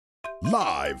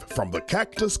Live from the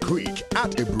Cactus Creek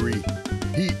at Ibri,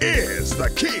 he is the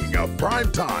king of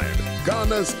prime time,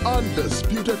 Ghana's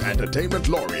undisputed entertainment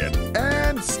laureate,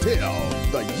 and still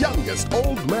the youngest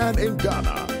old man in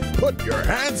Ghana. Put your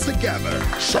hands together,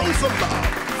 show some love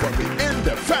for the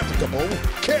indefatigable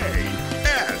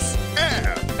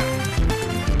KSM.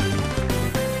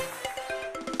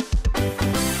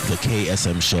 The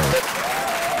KSM Show.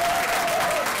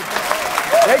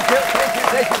 Thank you.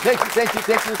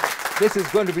 This is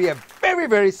going to be a very,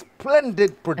 very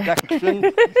splendid production.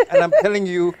 And I'm telling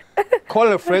you,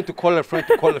 call a friend to call a friend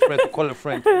to call a friend to call a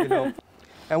friend, you know.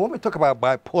 And when we talk about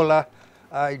bipolar,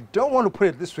 I don't want to put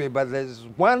it this way, but there's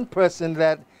one person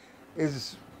that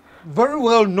is very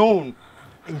well known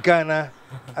in Ghana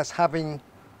as going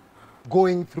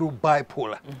through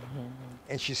bipolar.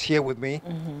 And she's here with me.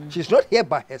 She's not here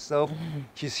by herself.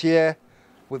 She's here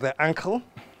with her uncle.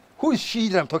 Who is she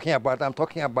that I'm talking about? I'm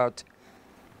talking about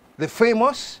the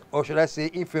famous, or should I say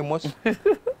infamous,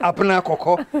 Abena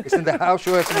KorKor. It's in the house,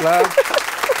 show us some love.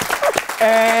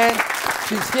 And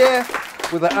she's here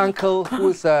with her uncle, who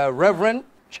is Reverend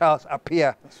Charles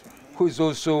Appiah, who is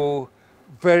also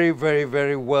very, very,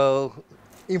 very well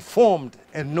informed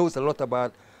and knows a lot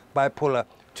about bipolar.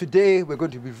 Today, we're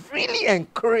going to be really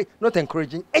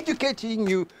educating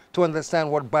you to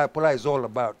understand what bipolar is all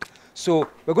about. So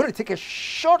we're going to take a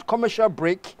short commercial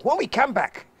break. When we come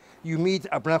back, you meet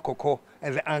Abena KorKor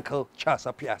and the uncle Charles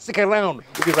Appiah. Stick around.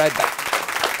 We'll be right back.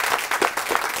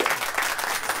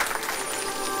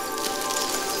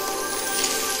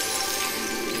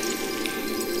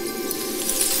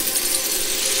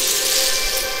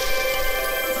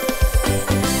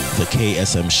 The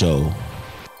KSM Show.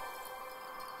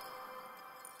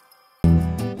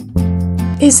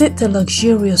 Is it the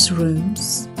luxurious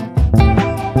rooms?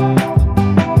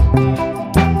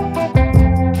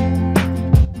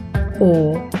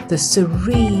 Or the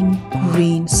serene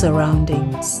green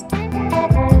surroundings?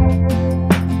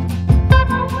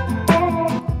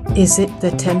 Is it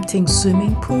the tempting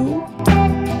swimming pool?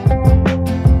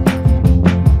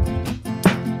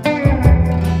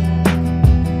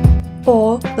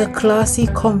 Or the classy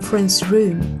conference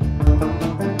room?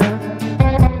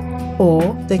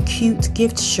 Or the cute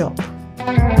gift shop?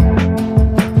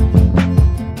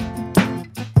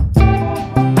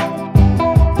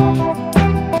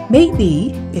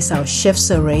 Maybe it's our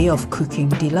chef's array of cooking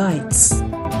delights.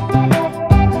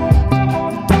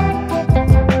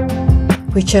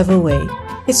 Whichever way,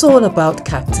 it's all about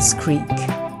Cactus Creek.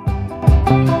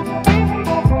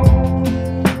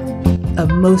 A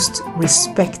most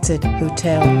respected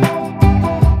hotel.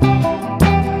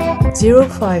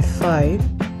 055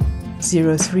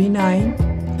 039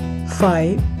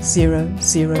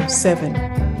 5007.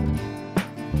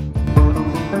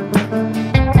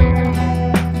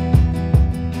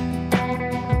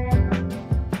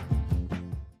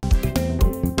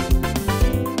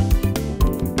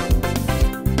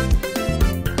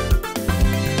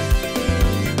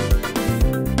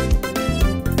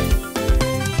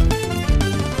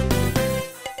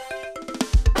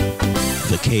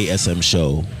 The KSM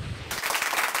Show.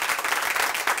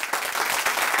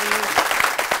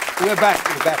 We're back.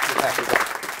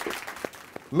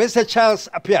 Mr. Charles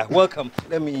Appiah, welcome.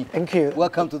 Thank you.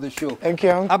 Welcome to the show. Thank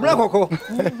you, Uncle. Abena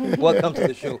KorKor, welcome to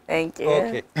the show. Thank you.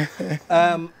 Okay.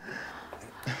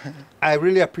 I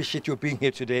really appreciate you being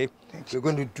here today. We're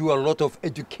going to do a lot of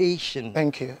education.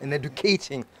 Thank you. And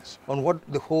educating on what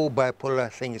the whole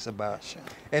bipolar thing is about. Sure.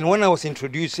 And when I was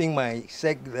introducing my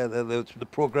the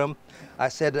program, I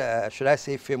said, should I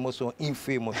say famous or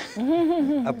infamous?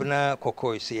 Abena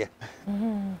KorKor is here.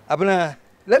 Abena,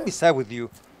 let me start with you.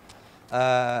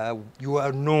 You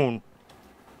are known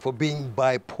for being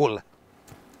bipolar.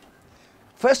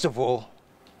 First of all,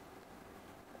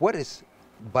 what is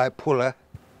bipolar,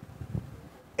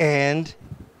 and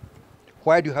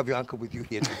why do you have your uncle with you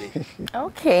here today?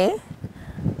 Okay.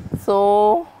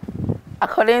 So,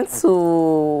 according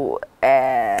to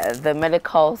the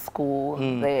medical school,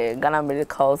 the Ghana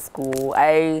Medical School,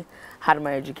 I had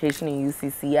my education in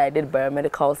UCC. I did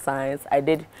biomedical science. I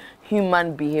did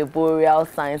human behavioral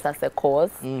science as a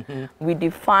course. We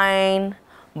define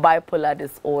bipolar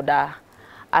disorder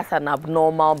as an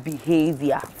abnormal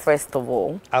behavior, first of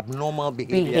all. Abnormal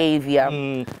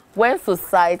behavior. When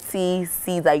society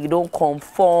sees that you don't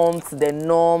conform to the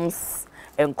norms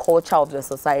and culture of the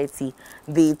society,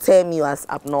 they term you as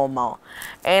abnormal.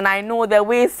 And I know the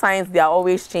way science, they are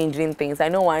always changing things. I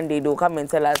know one day they'll come and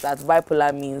tell us that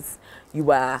bipolar means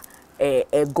you are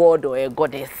a god or a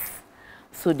goddess,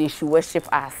 so they should worship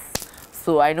us.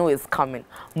 So I know it's coming.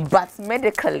 But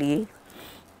medically,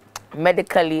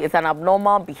 it's an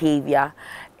abnormal behavior,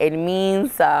 It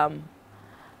means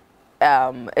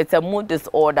it's a mood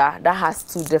disorder that has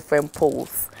 2 different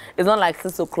poles. It's not like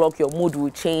 6 o'clock your mood will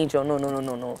change or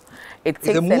no. It's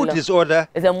a mood disorder.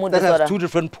 It's a mood that disorder. has 2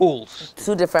 different poles.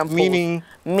 2 different poles. Meaning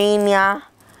mania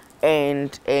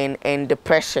and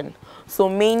depression. So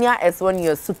mania is when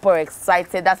you're super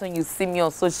excited. That's when you see me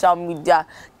on social media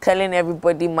telling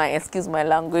everybody excuse my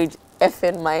language,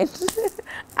 effing mind.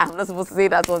 I'm not supposed to say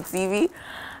that on TV.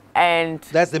 And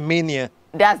that's the mania.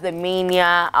 That's the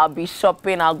mania. I'll be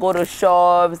shopping. I'll go to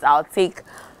shops. I'll take,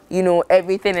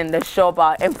 everything in the shop.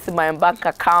 I'll empty my bank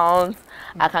account.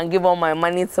 I can give all my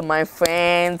money to my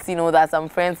friends. There's some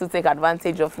friends who take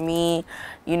advantage of me.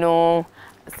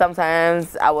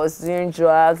 Sometimes I was doing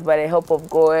drugs by the help of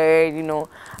God.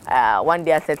 One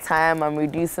day at a time, I'm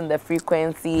reducing the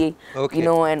frequency. Okay.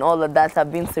 And all of that.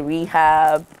 I've been to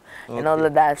rehab. Okay. And all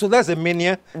of that. So that's a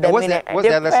mania. What's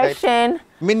the other side?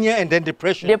 Mania and then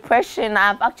depression. Depression.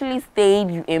 I've actually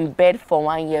stayed in bed for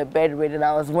 1 year, bedridden.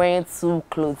 I was wearing 2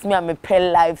 clothes. Me, I'm a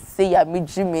pale life. Say, I'm a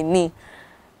Jiminy.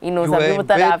 Some people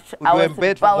thought I was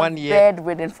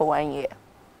bedridden for 1 year.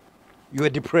 You were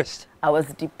depressed. I was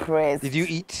depressed. Did you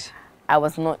eat? I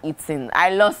was not eating.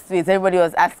 I lost weight. Everybody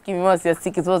was asking me, what's your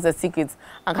secret? What's the secret?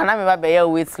 And can I remember your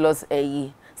weight loss a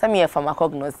year? Some year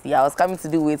pharmacognosy. I was coming to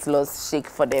do weight loss shake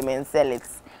for them and sell it.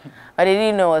 But they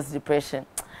didn't know it was depression.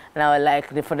 And I was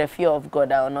like, for the fear of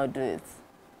God, I will not do it.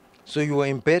 So you were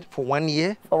in bed for 1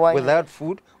 year? For 1 year. Without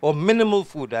food? Or minimal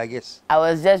food, I guess? I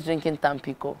was just drinking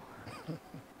Tampico.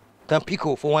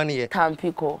 Tampico for 1 year?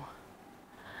 Tampico.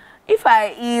 If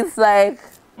I eat, like,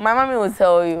 my mommy will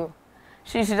tell you,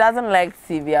 she doesn't like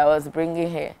TV. I was bringing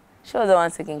her. She was the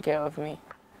one taking care of me.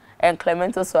 And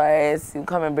Clemento Suarez, you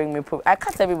come and bring me proof. I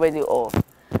cut everybody off.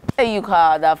 Hey,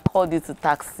 I've called you to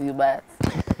tax you, but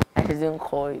I didn't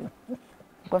call you.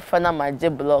 But for now, my J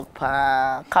block,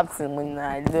 Captain,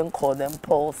 I didn't call them.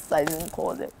 Pulse, I didn't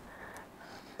call them.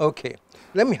 Okay.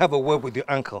 Let me have a word with your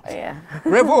uncle. Yeah.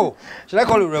 Revo. Should I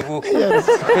call you Revo? Yes.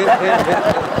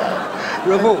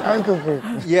 Revo.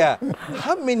 Uncle. Yeah.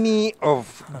 How many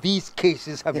of these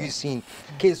cases have you seen?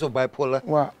 Case of bipolar?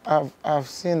 Well, I've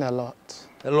seen a lot.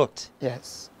 A lot?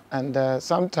 Yes. And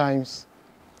sometimes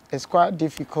it's quite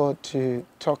difficult to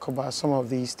talk about some of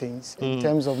these things in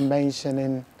terms of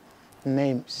mentioning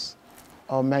names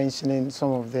or mentioning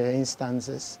some of the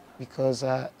instances, because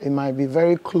it might be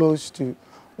very close to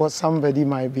what somebody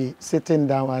might be sitting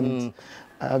down and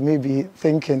maybe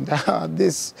thinking that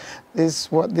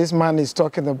what this man is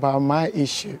talking about, my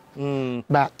issue.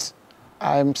 But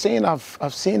I'm saying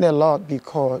I've seen a lot,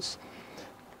 because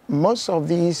most of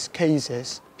these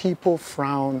cases, people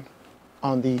frown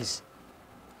on these.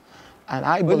 And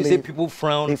I believe... When you say people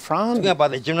frown, they frown. Talking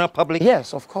about the general public?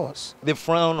 Yes, of course. They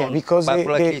frown on because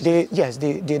bipolar cases?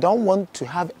 they don't want to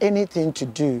have anything to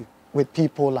do with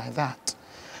people like that.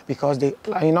 Because they,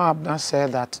 Abena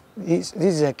said that this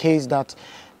is a case that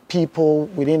people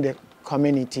within the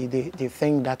community, they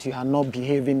think that you are not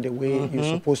behaving the way you're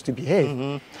supposed to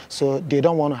behave. So they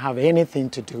don't want to have anything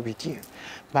to do with you.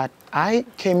 But I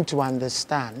came to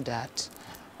understand that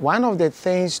one of the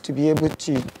things to be able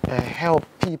to help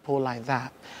people like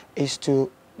that is to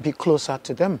be closer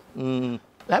to them.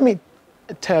 Let me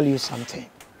tell you something.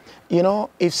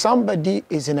 If somebody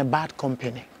is in a bad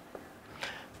company,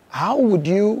 how would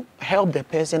you help the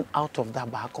person out of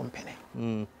that bad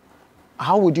company?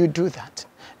 How would you do that?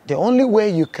 The only way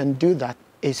you can do that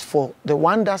is for the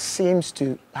one that seems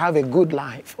to have a good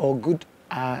life or good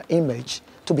image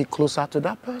to be closer to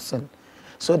that person,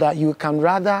 so that you can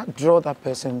rather draw that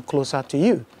person closer to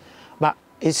you. But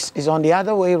it's on the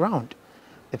other way around.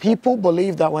 The people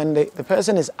believe that when the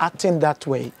person is acting that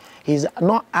way, he's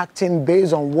not acting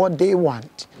based on what they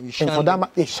want. And for them,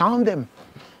 they shun them.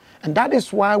 And that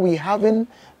is why we haven't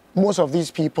most of these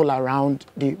people around,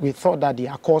 we thought that they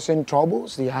are causing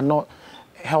troubles, they are not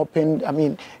helping. I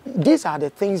mean, these are the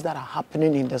things that are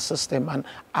happening in the system. And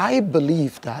I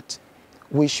believe that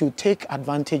we should take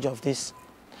advantage of this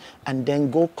and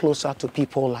then go closer to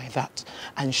people like that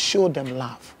and show them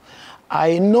love.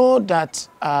 I know that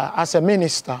as a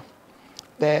minister,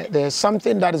 there's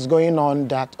something that is going on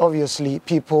that obviously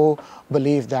people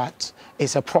believe that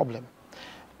is a problem.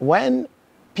 When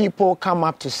people come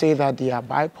up to say that they are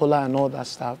bipolar and all that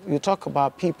stuff, you talk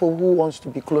about people who wants to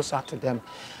be closer to them.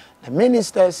 The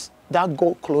ministers that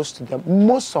go close to them,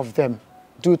 most of them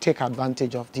do take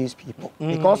advantage of these people.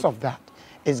 Because of that,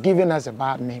 it's given us a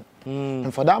bad name.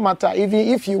 And for that matter, even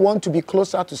if you want to be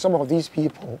closer to some of these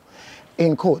people,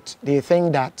 in quote, they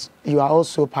think that you are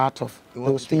also part of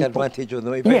those people. Take advantage of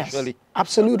them eventually. Yes,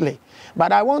 absolutely.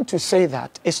 But I want to say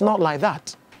that it's not like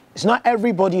that. It's not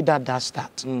everybody that does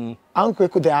that. Uncle,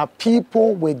 there are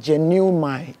people with genuine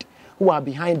mind who are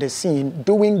behind the scene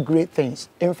doing great things.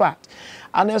 In fact,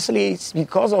 honestly, it's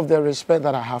because of the respect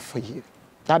that I have for you.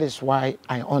 That is why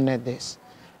I honor this.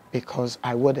 Because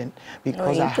I wouldn't.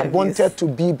 Because I have wanted to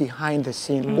be behind the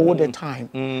scene all the time,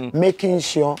 making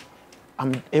sure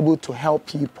I'm able to help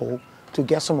people to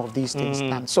get some of these things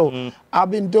done. So I've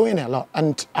been doing a lot,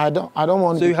 and I don't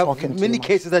want to be talking too much. So you have many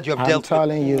cases that you have dealt with? I'm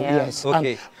telling you, yes.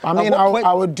 Okay. And, I mean,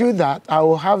 I will do that. I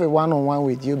will have a one-on-one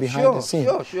with you behind the scene.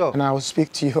 Sure. And I will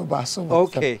speak to you about some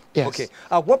of them. Yes. Okay.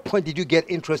 At what point did you get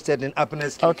interested in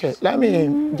Abena's case? Okay, let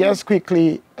me just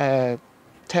quickly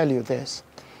tell you this.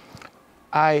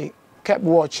 I kept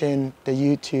watching the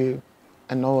YouTube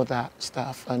and all that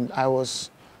stuff, and I was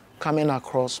coming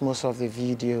across most of the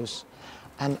videos,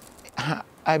 and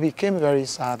I became very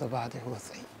sad about the whole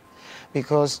thing,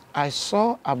 because I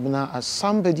saw Abena as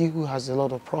somebody who has a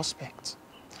lot of prospects.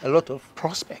 A lot of?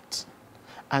 Prospects.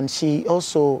 And she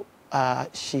also,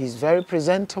 she's very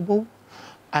presentable,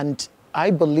 and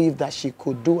I believe that she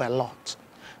could do a lot.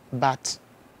 But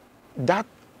that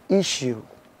issue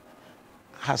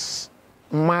has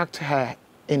marked her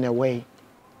in a way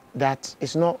that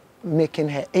is not making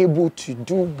her able to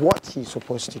do what she's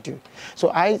supposed to do.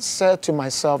 So I said to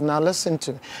myself, now listen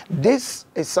to me. This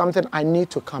is something I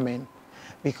need to come in,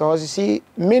 because you see,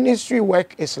 ministry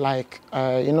work is like,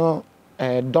 you know,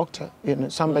 a doctor, you know,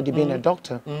 somebody being a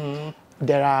doctor.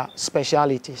 There are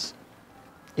specialities.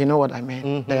 You know what I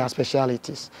mean? There are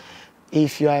specialities.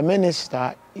 If you are a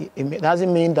minister, it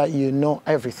doesn't mean that you know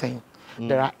everything.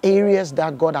 There are areas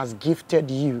that God has gifted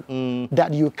you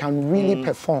that you can really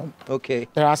perform. Okay.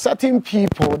 There are certain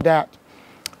people that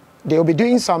they'll be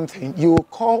doing something. You will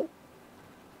call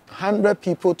 100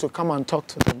 people to come and talk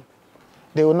to them.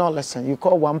 They will not listen. You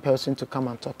call one person to come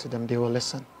and talk to them, they will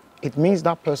listen. It means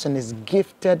that person is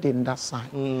gifted in that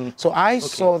side. So I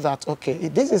saw that, okay,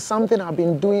 this is something I've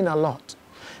been doing a lot,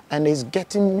 and it's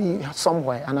getting me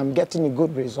somewhere, and I'm getting a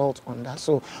good result on that.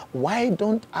 So why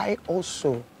don't I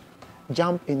also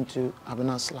jump into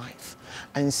Abena's life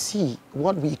and see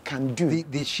what we can do?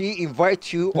 Did she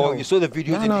invite you, or you saw the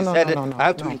video and decided, I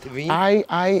have to intervene?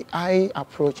 I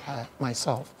approached her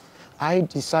myself. I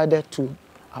decided to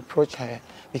approach her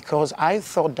because I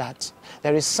thought that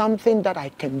there is something that I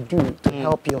can do to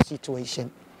help your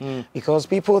situation. Because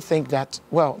people think that,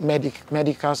 well,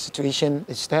 medical situation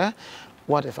is there,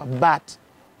 whatever, but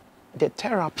the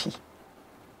therapy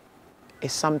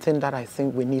is something that I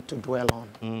think we need to dwell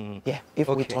on. Yeah, if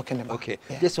we're talking about. Okay,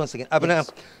 yeah. just one second. Abena,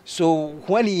 yes. So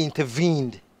when he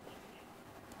intervened,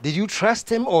 did you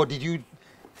trust him, or did you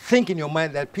think in your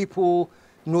mind that people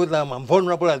know that I'm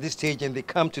vulnerable at this stage and they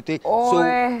come to take?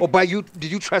 Or by you,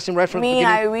 did you trust him right from the beginning?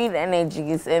 I read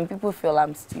energies, and people feel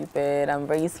I'm stupid. I'm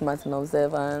very smart and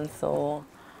observant, so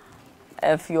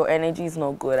if your energy is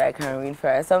not good, I can read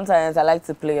first. Sometimes I like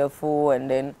to play a fool and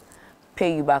then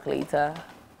pay you back later.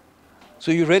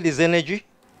 So you read his energy?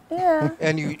 Yeah.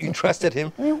 And you trusted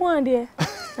him? Me one day.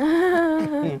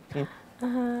 So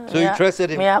you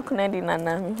trusted him? Me akunedi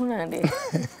nana, me one day.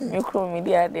 Me kro me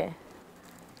dia day.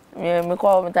 Me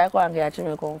call me taiko anke achi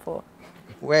me komfo.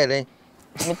 Where then?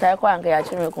 Me taiko anke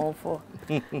achi me komfo.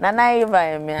 Nana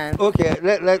Eva man. Okay,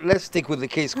 let's stick with the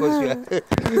case, because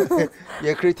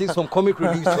you're creating some comic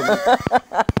relief for me.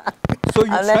 So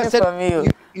you trusted from you.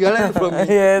 You're learning from me.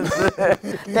 Yes.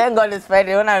 Thank God it's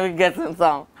Friday when I will get some.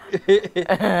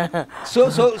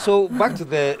 So back to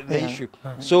the issue.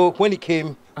 So when he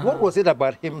came, what was it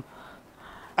about him?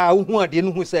 Who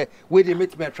didn't who say where they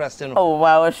met me trust him? Oh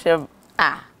wow,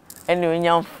 anyway,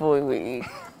 young fool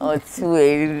or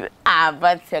two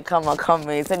but you come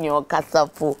it's in your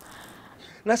casapo.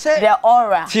 Now say the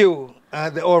aura. The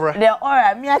aura. The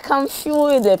aura. Me I can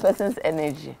feel the person's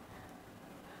energy.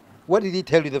 What did he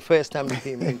tell you the first time you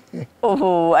came in?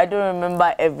 Oh, I don't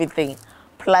remember everything.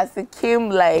 Plus, it came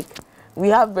like we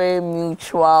have very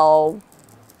mutual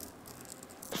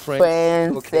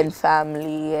friends and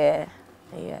family. Yeah.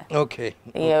 Okay.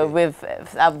 Yeah,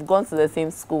 I've gone to the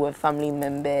same school with family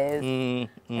members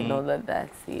and all of that.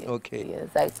 Yeah. Okay.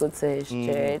 Yes, I go to his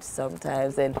church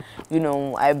sometimes, and you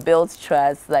know, I built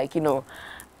trust. Like you know,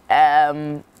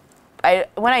 when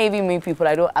I even meet people,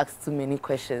 I don't ask too many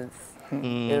questions. You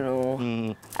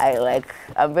know,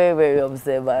 I'm very, very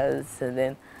observant, and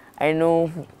then I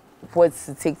know what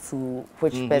to take to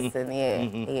which person.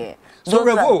 Yeah. So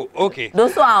Revo, okay.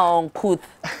 Those who are uncouth,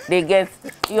 they get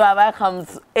you have come.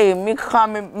 Hey, me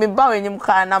come me bow in you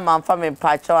na man from me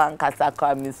pacho and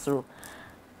kasaka me through.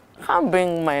 Can't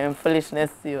bring my foolishness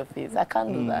to your face. I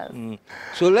can't do that.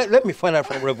 So let me find out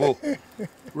from Revo.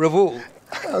 Revo,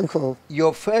 Uncle.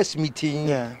 Your first meeting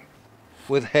Yeah.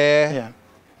 with her Yeah.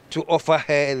 to offer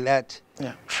her that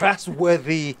Yeah.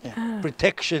 trustworthy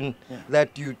protection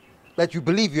that you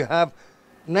believe you have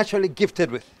naturally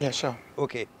gifted with. Yeah, sure.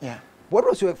 Okay. Yeah. What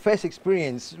was your first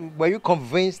experience? Were you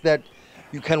convinced that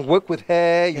you can work with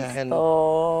her? You Yeah. can.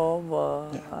 Oh,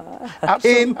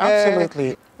 Him,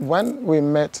 Absolutely. When we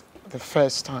met the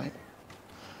first time,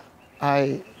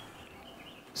 I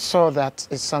saw that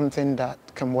it's something that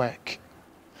can work.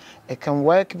 It can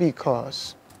work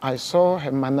because I saw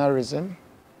her mannerism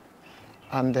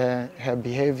and her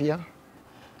behavior.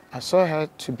 I saw her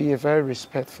to be a very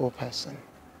respectful person.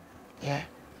 Yeah.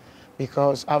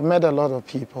 Because I've met a lot of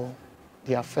people,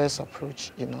 their first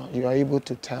approach, you are able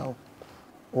to tell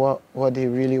what they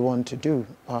really want to do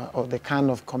or the kind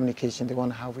of communication they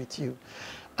want to have with you.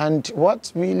 And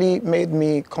what really made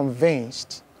me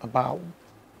convinced about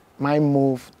my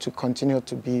move to continue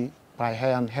to be by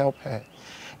her and help her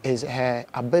is her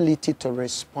ability to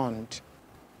respond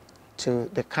to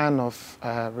the kind of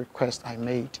request I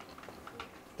made.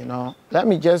 Let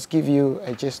me just give you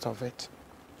a gist of it.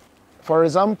 For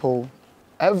example,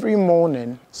 every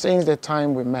morning since the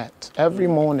time we met, every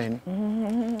morning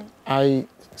I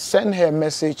send her a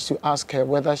message to ask her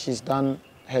whether she's done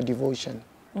her devotion.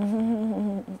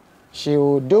 She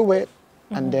will do it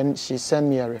and then she send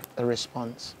me a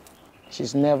response.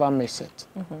 She's never missed it.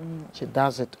 She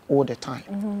does it all the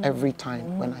time, every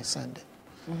time when I send it.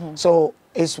 So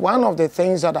it's one of the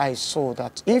things that I saw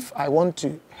that if I want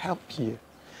to help you,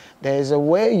 there is a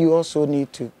way you also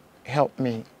need to help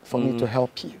me for me to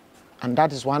help you. And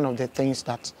that is one of the things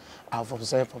that I've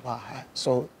observed about her.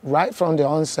 So right from the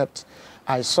onset,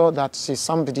 I saw that she's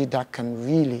somebody that can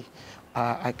really,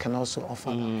 I can also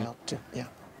offer her help to. Yeah.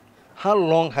 How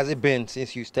long has it been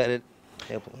since you started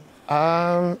helping?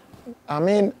 I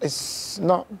mean, it's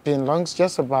not been long. It's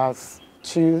just about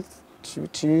two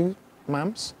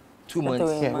months. 2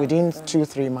 months. Yeah, within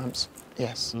 2-3 months.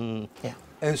 Yes. Yeah.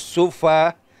 And so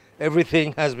far,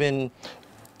 everything has been.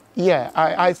 Yeah,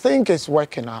 I think it's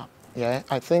working out. Yeah,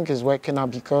 I think it's working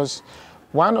out because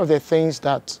one of the things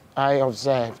that I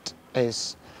observed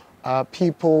is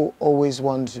people always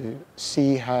want to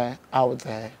see her out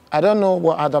there. I don't know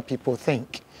what other people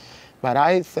think, but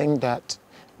I think that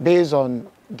based on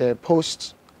the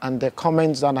posts and the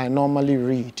comments that I normally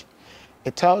read,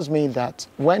 it tells me that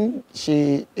when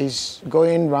she is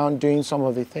going around doing some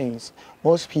of the things,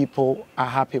 most people are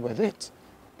happy with it,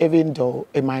 even though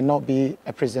it might not be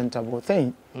a presentable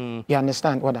thing. You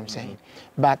understand what I'm saying?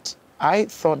 But I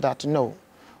thought that no,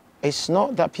 it's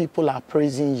not that people are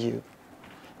praising you.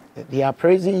 They are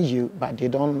praising you, but they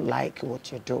don't like what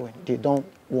you're doing. They don't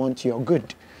want your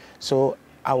good. So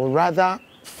I would rather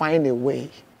find a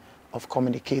way of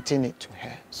communicating it to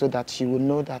her so that she will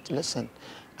know that, listen,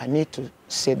 I need to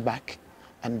sit back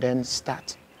and then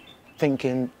start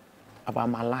thinking about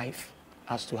my life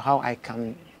as to how I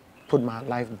can put my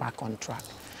life back on track.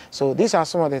 So these are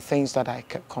some of the things that I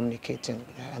kept communicating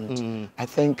with her, and I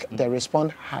think the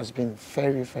response has been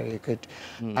very, very good.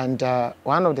 And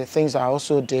one of the things I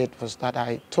also did was that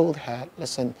I told her,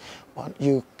 listen,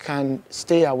 you can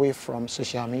stay away from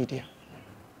social media.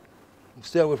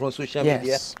 Stay away from social media?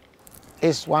 Yes.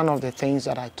 It's one of the things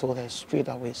that I told her straight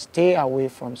away. Stay away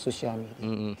from social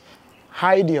media.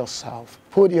 Hide yourself,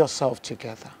 put yourself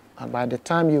together. And by the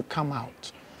time you come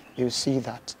out, you see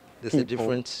that there's a people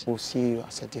difference. will see you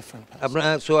as a different person.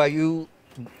 Abraham, so are you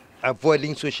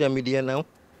avoiding social media now?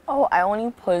 Oh, I only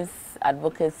post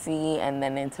advocacy and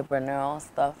then entrepreneurial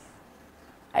stuff.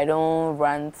 I don't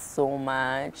rant so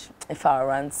much. If I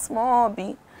rant small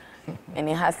bit, and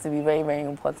it has to be very, very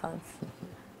important.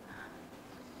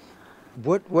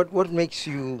 What makes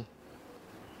you?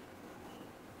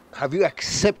 Have you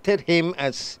accepted him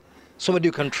as somebody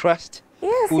you can trust?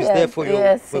 Yes, Who's yes, there for your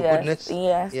yes, for yes, goodness?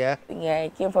 Yes. Yeah. Yeah,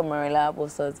 it came from a reliable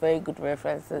source. Very good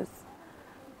references.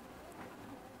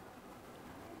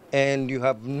 And you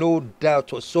have no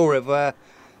doubt whatsoever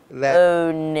that.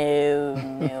 Oh no,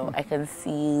 no! I can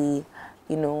see,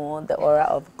 the aura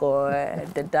of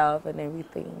God, the dove, and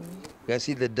everything. You can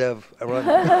see the dove around.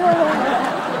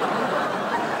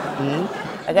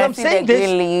 I can see the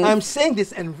green leaves. I'm saying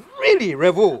this and really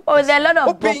revel. Oh, there are a lot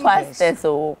of good hoping- pastors.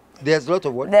 So There's a lot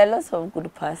of what? there are lots of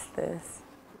good pastors.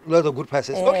 A lot of good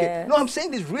pastors. Okay. Yes. No, I'm saying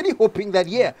this really hoping that,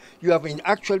 you have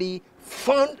actually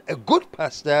found a good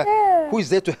pastor who is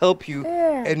there to help you,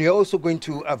 and you're also going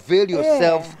to avail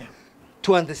yourself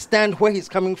to understand where he's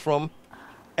coming from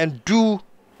and do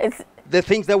It's the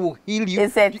things that will heal you.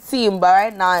 it's a team, but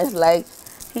right now it's like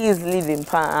he is leading.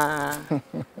 It's a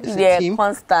They're team?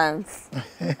 constant.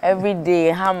 Every day,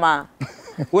 hammer.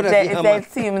 What does he hammer?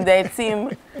 Their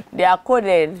team, they are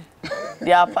coded.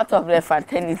 They are part of the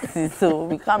fraternity, so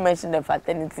we can't mention the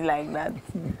fraternity like that.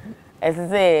 As I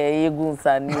say,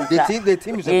 the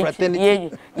team is a fraternity.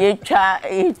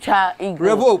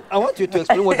 Revo, I want you to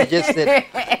explain what you just said,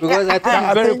 because I think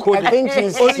it's very coded. I think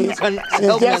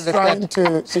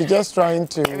she's just trying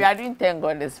to. We are doing Thank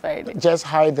God It's Friday. Just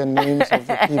hide the names of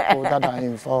the people that are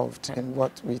involved in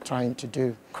what we're trying to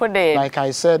do. Coded. Like I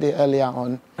said earlier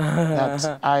on,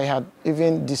 that I had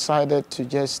even decided to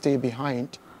just stay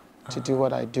behind to do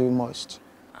what I do most.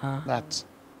 But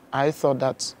I thought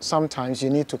that sometimes you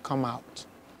need to come out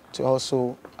to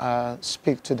also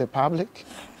speak to the public,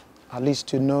 at least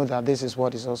to know that this is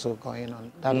what is also going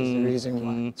on. That is the reason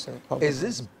why. So is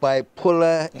this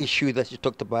bipolar issue that you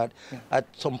talked about, at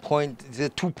some point, there are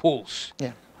two poles.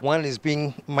 Yeah. One is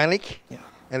being manic,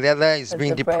 and the other is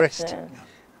being depressed.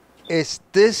 Is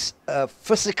this a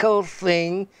physical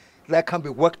thing that can be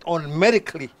worked on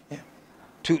medically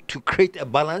to create a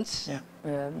balance?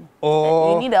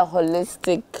 Or you need a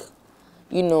holistic,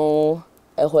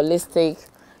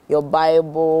 your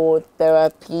Bible,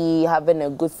 therapy, having a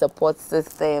good support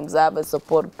system, so I have a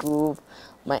support group,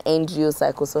 my NGO,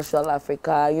 Psychosocial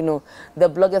Africa, the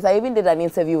bloggers. I even did an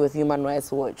interview with Human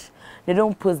Rights Watch. They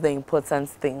don't post the important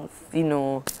things,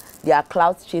 They are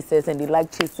clout chasers and they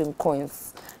like chasing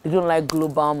coins. They don't like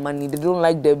global money. They don't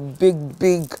like the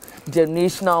big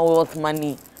generational wealth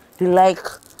money. They like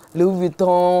Louis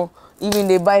Vuitton, even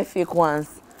they buy fake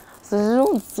ones. So they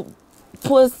don't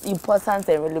post important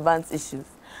and relevant issues.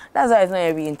 That's why it's not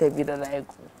every interview that I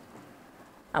go.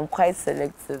 I'm quite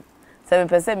selective.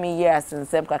 7% me years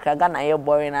since Ghana you're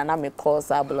boring and I'm a course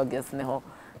bloggers.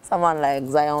 Someone like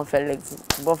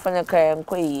Zionfelix. But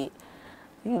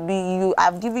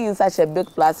I've given you such a big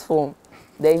platform,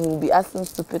 then you'll be asking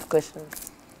stupid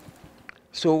questions.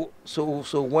 So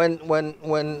when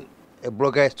a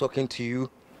blogger is talking to you,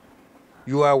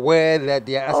 you are aware that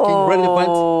they are asking relevant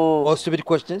or stupid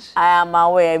questions? I am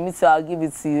aware, me too, I'll give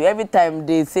it to you. Every time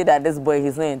they say that this boy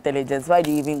is not intelligent, why do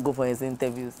you even go for his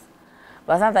interviews?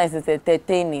 But sometimes it's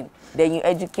entertaining. Then you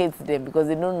educate them because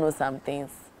they don't know some things.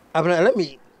 Abena, let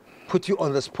me put you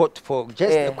on the spot for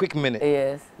just a quick minute.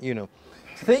 Yes.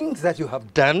 Things that you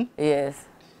have done. Yes.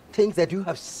 Things that you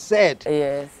have said.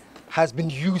 Yes. Has been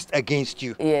used against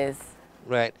you. Yes.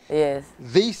 Right? Yes.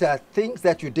 These are things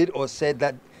that you did or said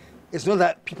that it's not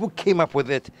that people came up with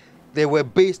it. They were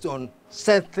based on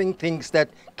certain things that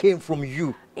came from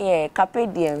you. Yeah,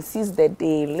 carpe diem, seize the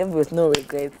day, live with no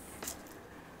regrets.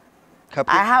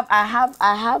 I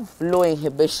have low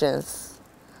inhibitions,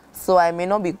 so I may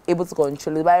not be able to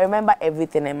control it, but I remember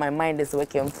everything and my mind is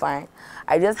working fine.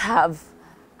 I just have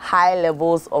high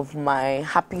levels of my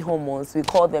happy hormones. We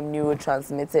call them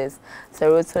neurotransmitters,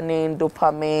 serotonin,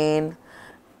 dopamine,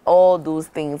 all those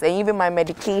things. And even my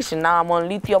medication, now I'm on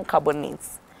lithium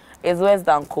carbonates. It's worse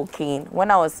than cocaine.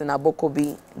 When I was in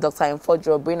Abokobi, Dr.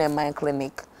 Infodro, brain and mind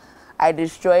clinic, I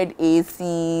destroyed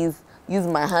ACs, used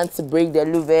my hand to break the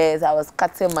louvers. I was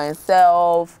cutting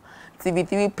myself.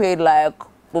 TV3 paid like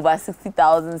over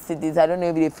 60,000 cedis. I don't know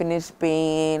if they finished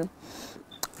paying.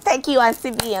 Thank you,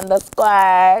 Auntie and the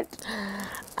squad.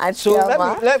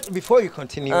 So before you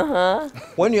continue,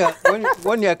 when you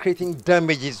are creating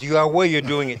damages, you are aware you're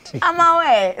doing it. I'm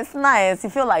aware. It's nice.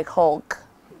 You feel like Hulk.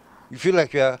 You feel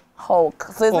like you're Hulk.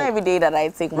 So it's not every day that I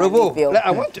take my Revo, leave.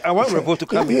 I want Revo to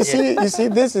come in. You see,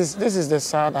 this is the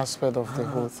sad aspect of the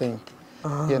whole thing.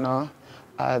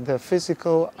 The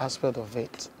physical aspect of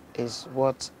it is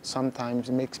what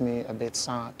sometimes makes me a bit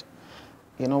sad.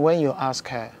 When you ask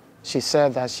her, she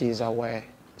said that she is aware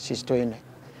she's doing it.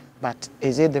 But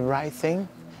is it the right thing?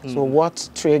 So what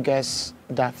triggers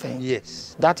that thing?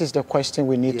 Yes. That is the question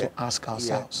we need to ask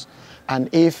ourselves. And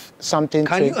if something...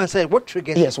 Can you answer what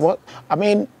triggers? Yes.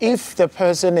 If the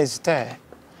person is there,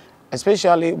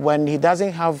 especially when he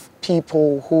doesn't have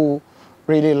people who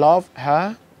really love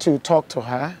her to talk to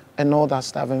her and all that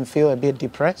stuff and feel a bit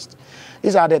depressed,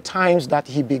 these are the times that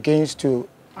he begins to,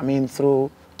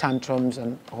 throw tantrums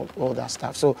and all that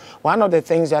stuff. So one of the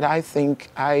things that I think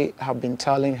I have been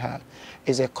telling her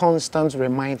is a constant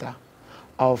reminder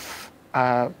of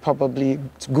probably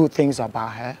good things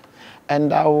about her.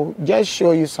 And I'll just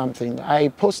show you something. I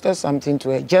posted something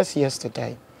to her just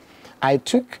yesterday. I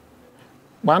took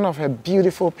one of her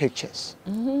beautiful pictures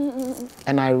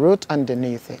and I wrote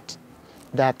underneath it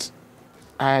that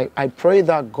I pray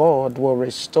that God will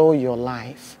restore your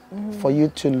life for you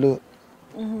to look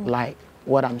like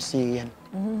what I'm seeing.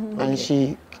 And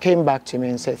she came back to me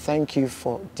and said, thank you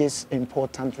for this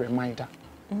important reminder.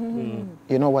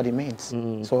 You know what it means?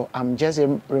 So I'm just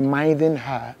reminding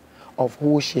her of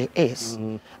who she is.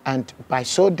 And by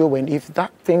so doing, if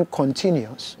that thing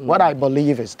continues, what I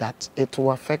believe is that it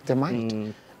will affect the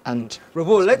mind. And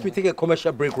Revo, let me take a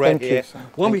commercial break right Thank you, here. sir.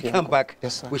 When Thank we you, come Uncle. back,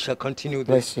 Yes, sir. we shall continue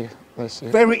bless this you, bless you.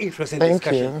 very interesting Thank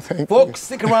discussion. you, thank Folks,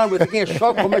 stick around. We're taking a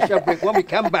short commercial break. When we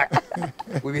come back,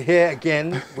 we'll be here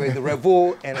again with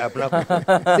Revo and Abena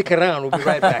KorKor. Stick around. We'll be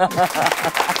right back.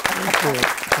 Thank you.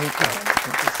 Thank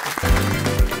you.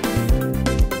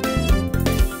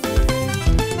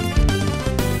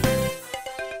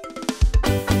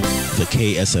 The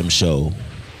KSM Show.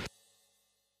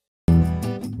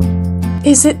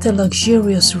 Is it the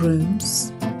luxurious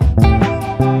rooms?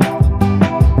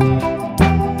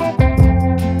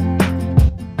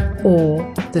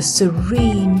 Or the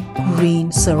serene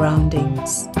green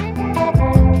surroundings?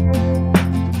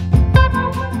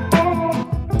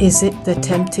 Is it the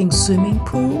tempting swimming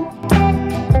pool?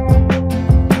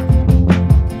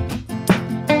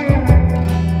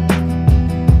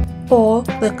 Or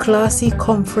the classy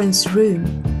conference room?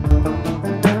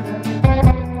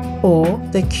 Or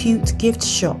the cute gift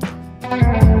shop?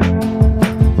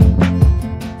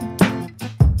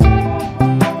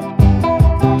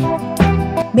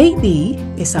 Maybe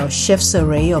it's our chef's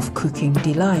array of cooking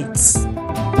delights.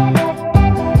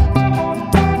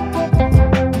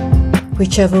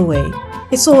 Whichever way,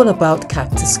 it's all about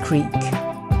Cactus Creek.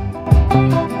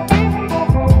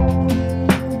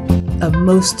 A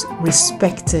most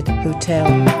respected hotel.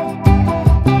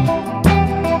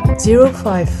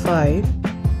 055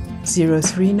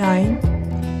 039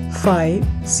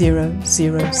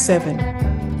 5007.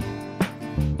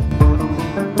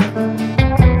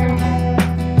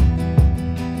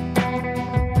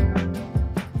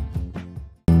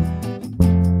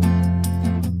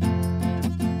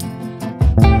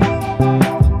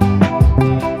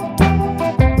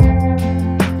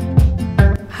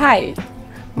 Hi,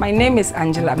 my name is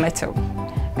Angela Metal,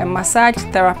 a massage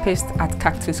therapist at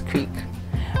Cactus Creek.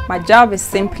 My job is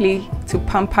simply to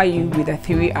pamper you with the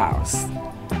 3 R's,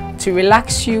 to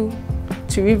relax you,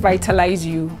 to revitalize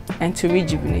you, and to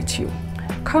rejuvenate you.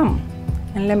 Come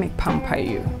and let me pamper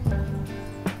you.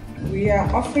 We are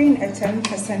offering a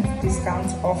 10%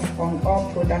 discount off on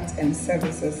all products and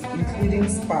services, including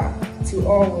spa, to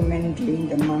all women during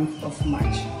the month of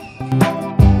March.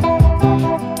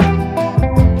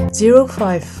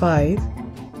 055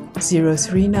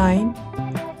 039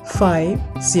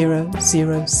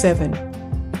 5007.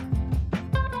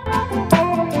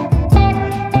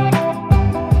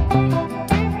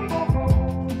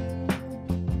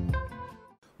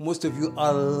 Most of you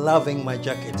are loving my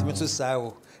jacket. Mr.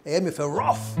 Sao, I am if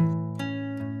rough.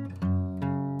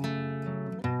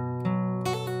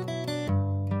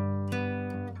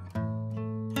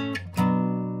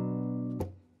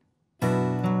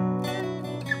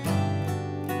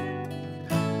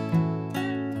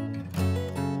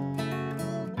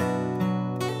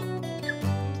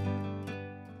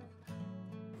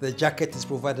 The jacket is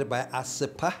provided by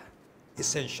KSM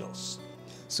Essentials.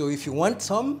 So if you want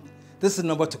some, this is the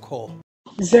number to call.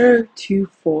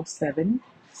 0247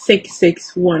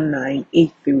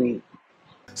 661983.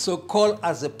 So call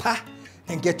KSM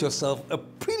and get yourself a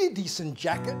pretty decent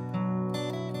jacket.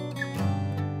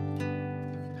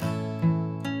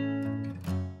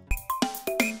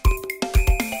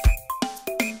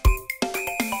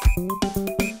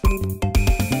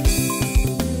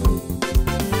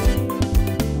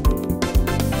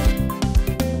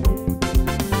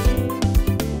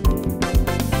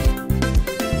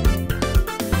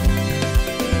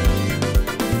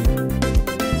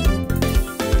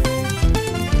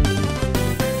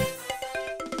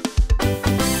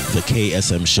 The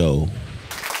KSM Show.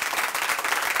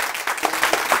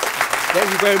 Thank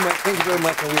you very much. Thank you very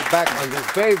much. And we're back on this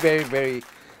very, very, very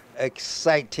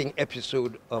exciting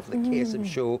episode of the KSM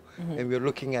Show. And we're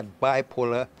looking at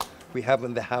bipolar. We have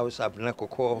in the house Abena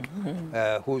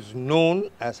KorKor, who's known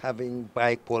as having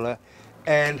bipolar,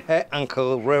 and her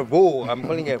uncle Revo. I'm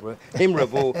calling him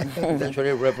Revo. He's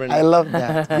actually Reverend. I love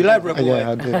that. You like Revo?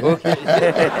 Yeah, I do. Okay.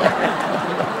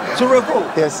 So Revo,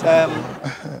 Yes.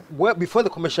 well, before the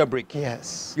commercial break,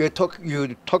 Yes. you talked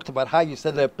about how you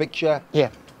sent her a picture Yeah.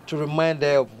 to remind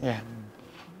her of Yeah.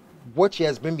 what she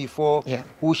has been before, Yeah.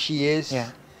 who she is.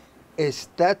 Yeah. Is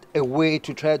that a way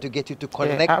to try to get you to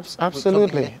connect? Yeah, with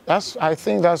absolutely. I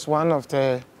think that's one of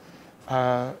the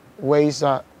ways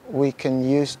that we can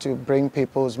use to bring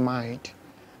people's mind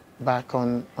back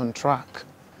on track.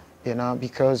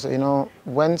 Because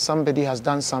when somebody has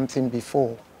done something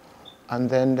before, and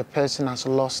then the person has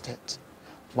lost it,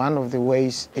 one of the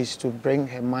ways is to bring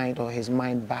her mind or his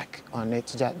mind back on it.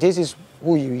 That this is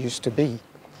who you used to be.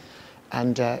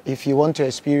 And if you want to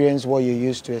experience what you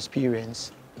used to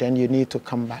experience, then you need to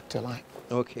come back to life.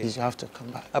 Okay. You have to come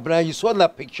back. Abena, you saw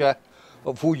that picture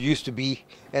of who you used to be,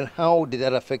 and how did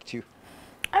that affect you?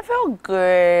 I felt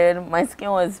good. My skin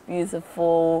was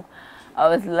beautiful. I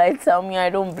was light. Tell me I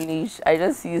don't bleach. I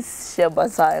just use shea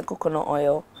butter and coconut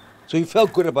oil. So you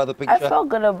felt good about the picture? I felt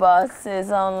good about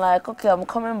it. I'm like, okay, I'm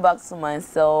coming back to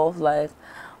myself. Like,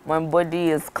 my body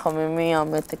is coming me.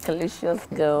 I'm a delicious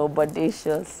girl,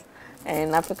 bodacious. And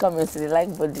in Africa, they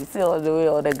like body. See all the way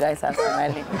all the guys are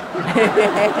smiling.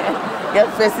 Your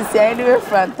face is anyway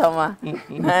front, Thomas.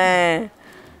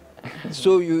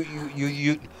 So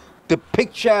the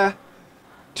picture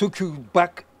took you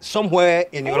back somewhere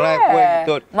in your life where you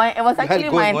thought it was actually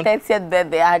my 30th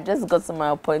birthday. I had just got to my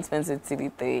appointment with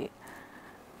CD3.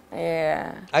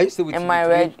 Yeah. Are you still with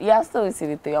CD3? Yeah, I'm still with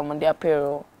CD3. I'm on their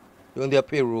payroll. You're on their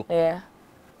payroll? Yeah.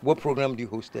 What program do you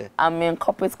host there? I'm in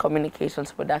corporate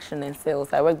communications, production, and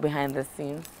sales. I work behind the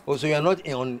scenes. Oh, so you're not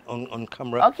on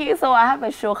camera? Okay, so I have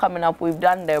a show coming up. We've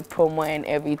done the promo and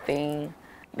everything.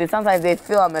 Sometimes they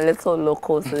feel I'm a little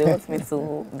local, so they want me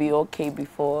to be okay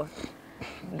before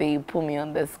they put me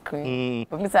on the screen.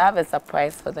 But I have a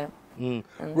surprise for them.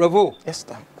 Bravo. Yes,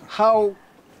 sir. How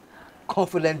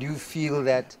confident do you feel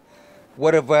that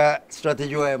whatever strategy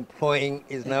you're employing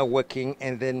is now working,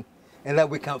 and that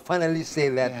we can finally say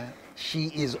that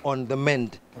she is on the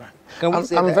mend? Right. Can we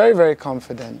say I'm that? very, very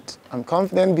confident. I'm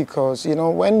confident because, you know,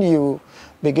 when you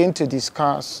begin to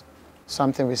discuss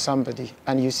something with somebody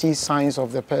and you see signs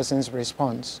of the person's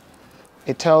response,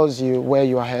 it tells you where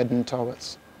you are heading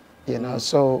towards, you know.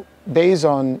 So based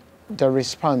on the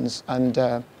response and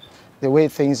the way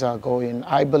things are going,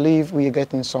 I believe we are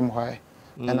getting somewhere.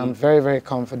 And I'm very, very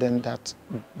confident that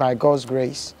by God's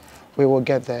grace, we will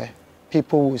get there.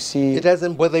 People will see. It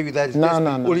doesn't bother you that it's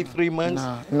only 3 months?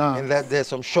 No. And that there's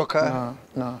some shocker?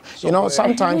 No. You know,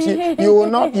 sometimes you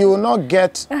will not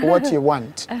get what you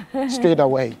want straight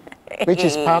away, which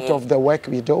is part of the work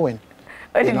we're doing.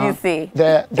 What did you say?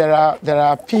 There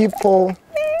are people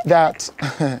that,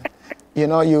 you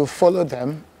know, you follow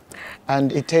them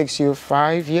and it takes you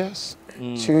 5 years,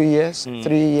 2 years, 3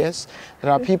 years. There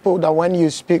are people that when you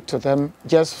speak to them,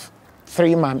 just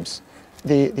 3 months,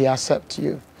 they accept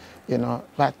you, you know.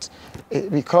 But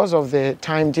because of the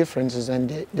time differences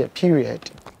and the period,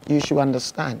 you should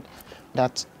understand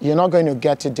that you're not going to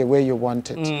get it the way you want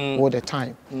it all the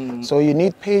time. So you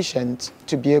need patience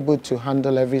to be able to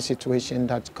handle every situation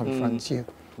that confronts you.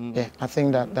 Yeah, I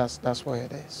think that's what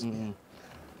it is.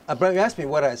 Abena, you asked me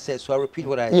what I said, so I repeat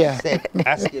what I said.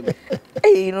 Ask him.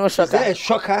 Hey, you know, shocker. Is there a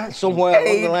shocker somewhere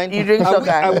along the line? You drink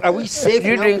shocker. Are we safe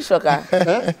You now? drink shocker.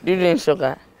 Huh? You drink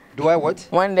shocker. Do I what?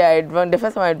 One day the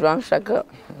first time I drank shocker,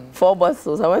 4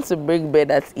 bottles. I went to break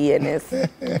bed at ENS.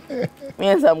 Me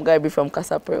and some guy be from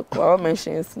KSM. I won't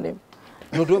mention his name.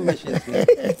 No, don't mention his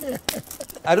name.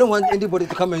 I don't want anybody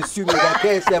to come and sue me that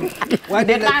KSM. Why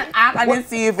They can't actually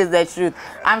see if it's the truth.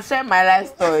 I'm sharing my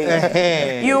life story.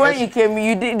 When you came,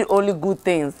 you did only good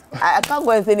things. I can't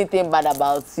go and say anything bad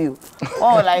about you.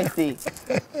 What will I say?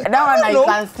 That one you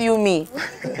can sue me.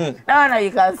 That one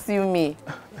you can sue me.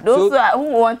 Those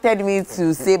who wanted me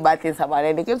to say bad things about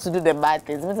it, they came to do the bad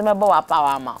things.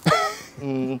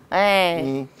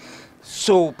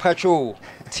 So, Pacho,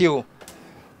 Tio,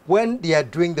 when they are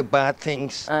doing the bad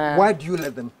things, why do you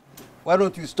let them? Why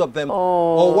don't you stop them?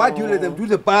 Or why do you let them do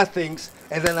the bad things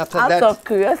and then after that? Out of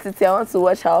curiosity, I want to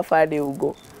watch how far they will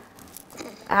go.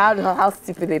 How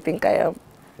stupid they think I am.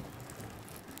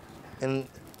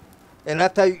 And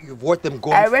after you've watched them go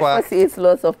far. I read 48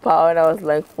 Laws of Power when I was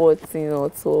like 14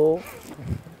 or so.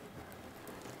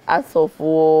 Acts of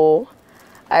War.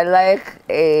 I like,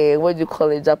 what do you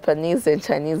call it, Japanese and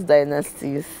Chinese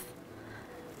dynasties.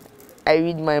 I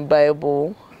read my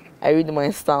Bible. I read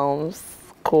my Psalms,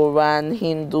 Quran,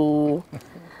 Hindu.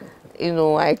 You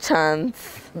know, I chant,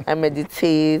 I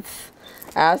meditate.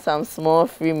 I have some small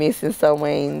Freemason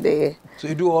somewhere in there. So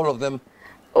you do all of them?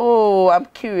 Oh, I'm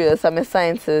curious. I'm a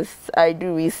scientist. I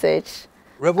do research.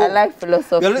 Revo, I like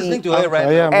philosophy. You're listening to her right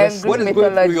now. And what is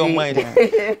going through your mind?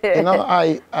 You know,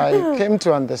 I came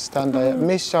to understand that a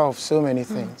mixture of so many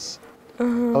things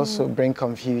also bring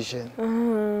confusion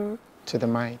to the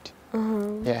mind.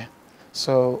 Yeah.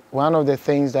 So one of the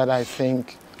things that I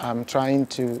think I'm trying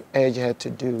to urge her to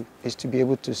do is to be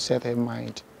able to set her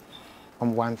mind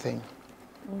on one thing.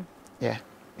 Yeah.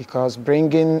 Because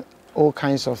bringing all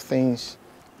kinds of things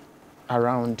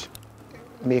around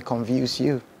may confuse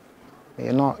you,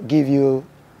 may not give you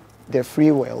the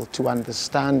free will to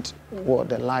understand what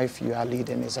the life you are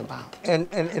leading is about. And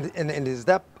is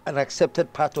that an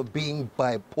accepted part of being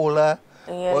bipolar?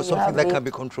 or something that can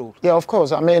be controlled? Yeah, of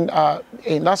course. I mean,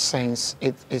 in that sense,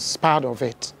 it's part of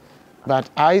it. But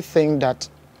I think that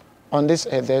on this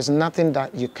earth, there's nothing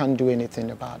that you can't do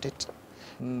anything about it.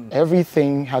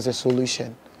 Everything has a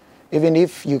solution. Even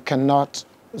if you cannot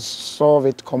solve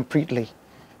it completely,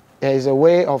 there is a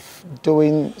way of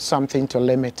doing something to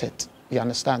limit it. You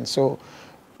understand? So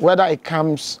whether it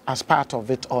comes as part of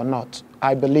it or not,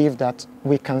 I believe that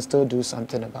we can still do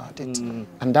something about it.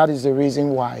 And that is the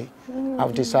reason why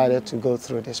I've decided to go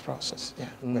through this process.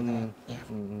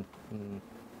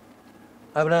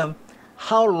 Abraham,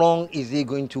 how long is he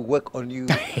going to work on you?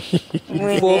 Headache.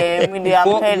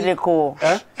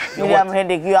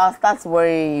 I'll start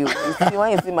worrying you. You see,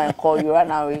 when you see my call, you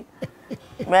run away.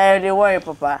 May they worry,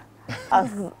 Papa.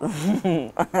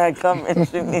 I come and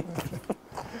see me.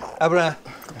 Abraham,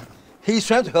 he's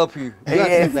trying to help you.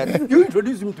 Yes. That. You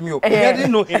introduced him to me. I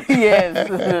didn't know him. Yes.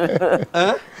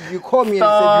 Huh? You called me and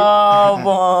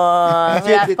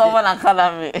said, you...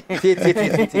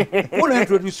 When I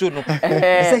introduce you, he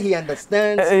said he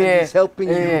understands and he's helping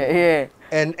you.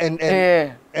 And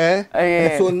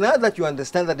so now that you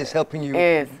understand that he's helping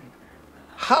you,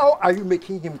 how are you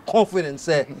making him confident,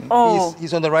 say,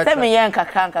 he's on the right track?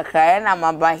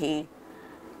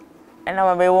 And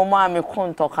I'm a woman, I'm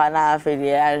conto kana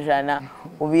filiajana,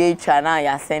 we chana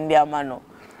ya send your mano.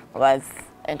 Was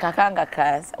and kakanga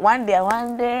one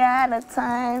day at a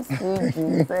time, sweet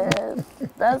Jesus.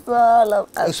 That's all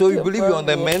of us. So you believe you're on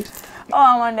the mend? Oh,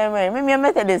 I'm on the mend. Maybe I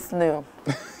met this new.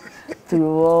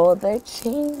 Through all the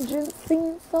changing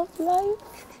scenes of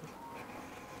life.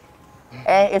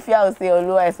 And if you will say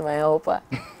Olua is my helper,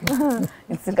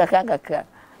 it's kakanga.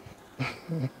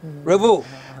 Revo,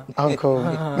 Uncle,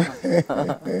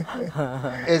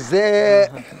 is there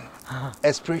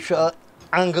a spiritual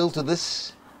angle to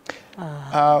this?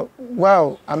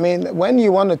 Well, I mean, when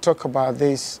you want to talk about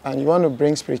this and you want to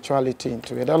bring spirituality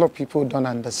into it, a lot of people don't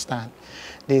understand.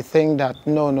 They think that,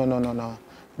 no,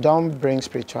 don't bring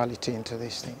spirituality into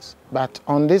these things. But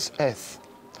on this earth,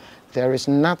 there is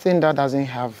nothing that doesn't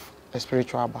have a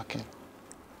spiritual backing.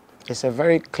 It's a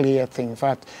very clear thing. In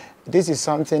fact, this is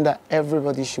something that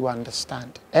everybody should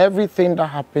understand. Everything that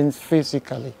happens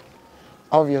physically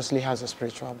obviously has a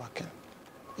spiritual backing.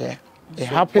 Yeah. It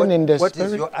happened in the spirit. What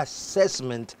is your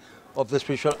assessment of the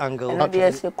spiritual angle?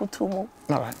 Okay. All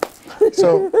right.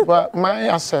 So, but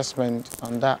my assessment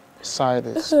on that side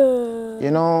is, you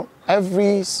know,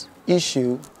 every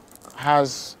issue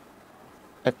has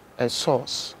a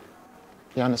source.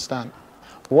 You understand?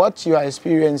 What you are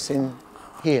experiencing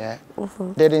here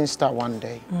didn't start one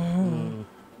day.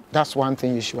 That's one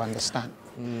thing you should understand.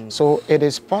 So it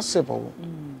is possible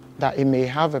that it may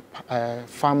have a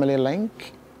family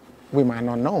link. We might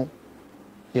not know.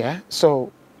 Yeah.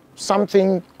 So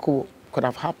something could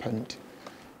have happened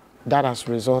that has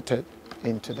resulted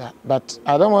into that. But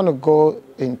I don't want to go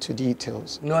into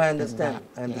details. No, I understand.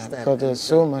 I understand. Because there's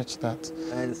so much that.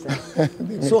 I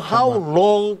understand. So how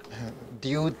long do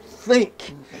you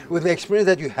think, with the experience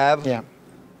that you have,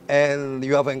 and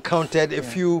you have encountered a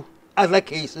few other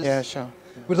cases,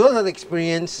 with all that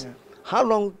experience, how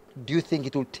long do you think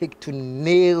it will take to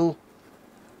nail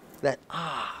that,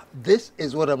 this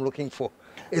is what I'm looking for?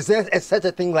 Is there such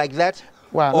a thing like that?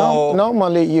 Well,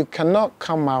 normally you cannot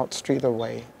come out straight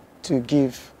away to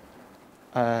give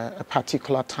a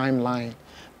particular timeline,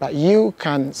 but you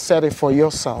can set it for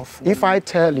yourself. If I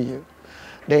tell you,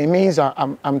 that means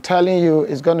I'm telling you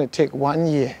it's going to take 1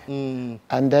 year,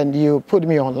 and then you put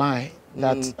me online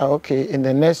that, okay, in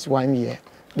the next 1 year,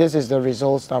 this is the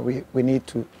results that we need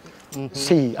to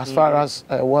see as far as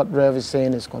what Rev is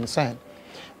saying is concerned.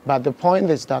 But the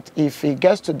point is that if it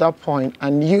gets to that point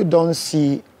and you don't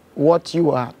see what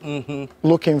you are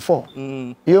looking for,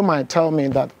 you might tell me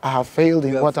that I have failed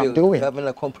in what I'm doing. You haven't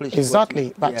accomplished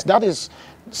exactly. But that is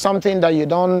something that you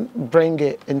don't bring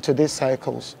it into these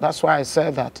cycles. That's why I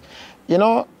said that. You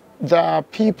know, there are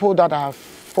people that have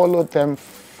followed them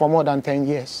for more than 10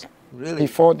 years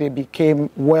before they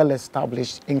became well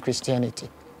established in Christianity.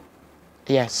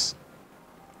 Yes,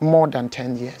 more than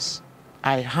 10 years.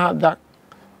 I had that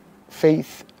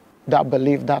faith, that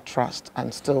belief, that trust,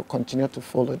 and still continue to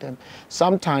follow them.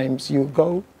 Sometimes you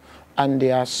go and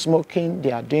they are smoking,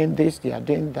 they are doing this, they are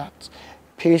doing that.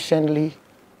 Patiently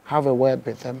have a word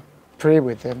with them, pray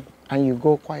with them, and you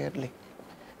go quietly.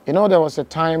 You know, there was a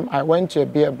time I went to a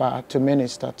beer bar to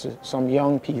minister to some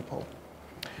young people.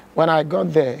 When I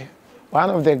got there, one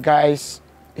of the guys,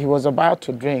 he was about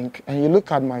to drink, and he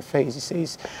looked at my face, he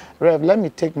says, Rev, let me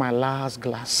take my last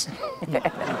glass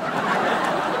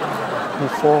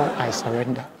before I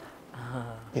surrender.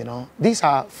 You know, these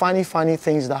are funny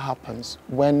things that happens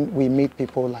when we meet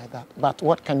people like that. But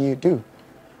what can you do?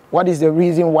 What is the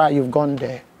reason why you've gone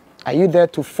there? Are you there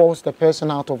to force the person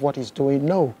out of what he's doing?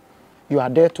 No. You are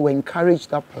there to encourage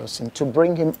that person, to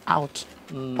bring him out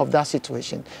of that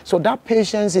situation. So that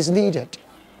patience is needed.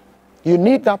 You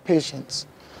need that patience.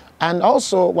 And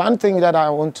also, one thing that I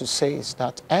want to say is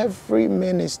that every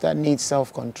minister needs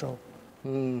self-control.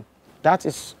 That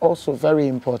is also very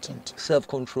important.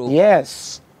 Self-control.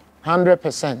 Yes,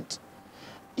 100%.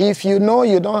 If you know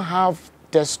you don't have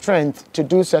the strength to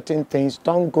do certain things,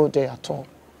 don't go there at all.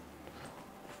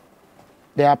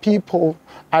 There are people,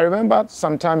 I remember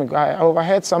some time ago, I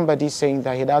overheard somebody saying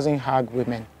that he doesn't hug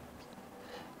women.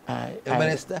 A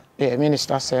minister? Yeah, a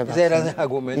minister said that. He doesn't hug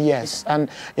women? Yes, and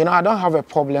you know, I don't have a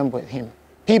problem with him.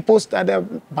 People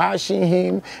started bashing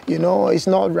him, you know, it's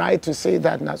not right to say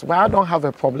that. But I don't have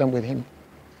a problem with him.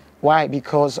 Why?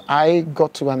 Because I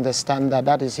got to understand that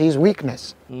that is his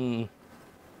weakness. When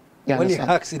he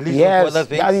hugs, he leaves yes, for other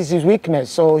things. that is his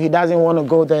weakness, so he doesn't want to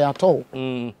go there at all.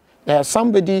 There's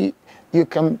somebody,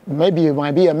 maybe you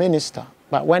might be a minister,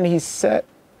 but when he set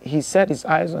his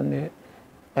eyes on the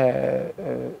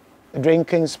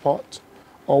drinking spot,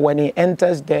 or when he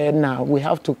enters there now, we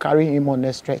have to carry him on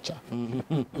a stretcher.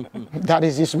 That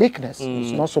is his weakness.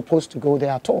 He's not supposed to go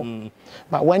there at all.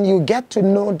 But when you get to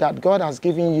know that God has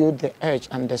given you the urge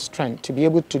and the strength to be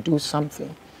able to do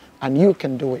something, and you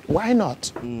can do it, why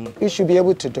not? You should be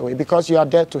able to do it because you are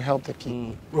there to help the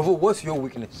people. Revo, what's your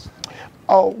weakness?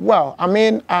 Oh, well, I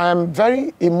mean, I'm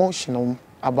very emotional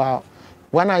about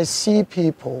when I see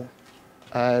people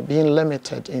being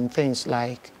limited in things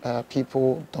like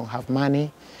people don't have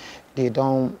money, they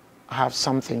don't have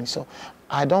something. So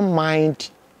I don't mind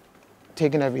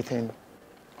taking everything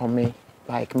on me,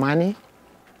 like money.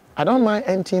 I don't mind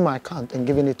emptying my account and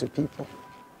giving it to people.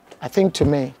 I think to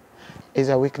me, it's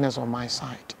a weakness on my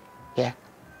side, yeah.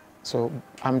 So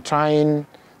I'm trying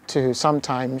to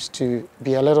sometimes to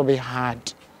be a little bit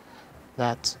hard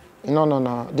that,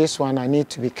 no, this one I need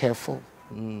to be careful.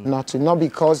 Not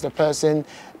because the person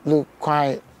look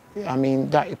quite, I mean,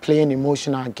 that playing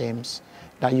emotional games,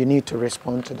 that you need to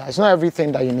respond to that. It's not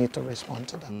everything that you need to respond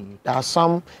to that. There are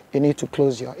some you need to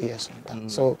close your ears on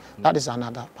that. So that is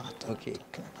another part. Okay.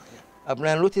 I've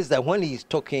noticed that when he's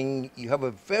talking, you have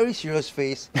a very serious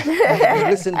face. You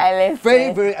listen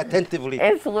very, very attentively.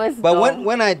 It's wisdom. But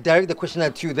when I direct the question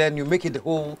at you, then you make it the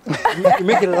whole, you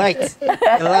make it light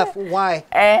and laugh. Why?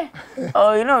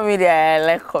 Oh, you know me, I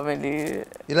like comedy.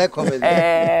 You like comedy?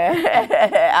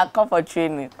 I come for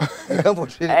training. You come for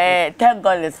training? Thank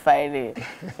God it's Friday.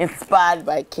 Inspired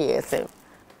by KSM.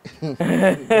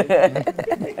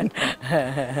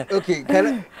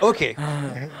 Okay.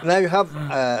 Now you have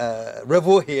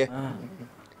Revo here,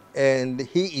 and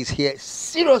he is here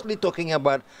seriously talking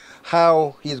about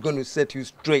how he's going to set you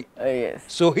straight. Yes.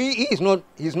 So he's not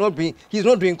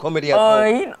doing comedy at all.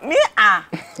 You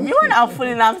when I'm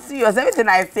fooling, I'm serious. Everything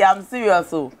I say, I'm serious.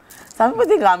 So some people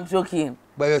think I'm joking.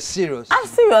 But you're serious. I'm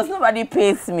serious. Nobody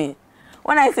pays me.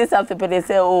 When I say something, they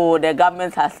say, "Oh, the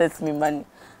government has sent me money."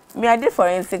 Me, I did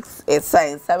forensics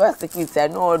science, cyber security, I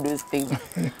know all those things.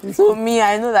 So me,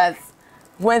 I know that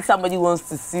when somebody wants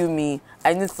to sue me,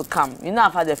 I need to come. You know,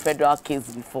 I've had a federal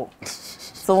case before.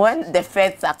 So when the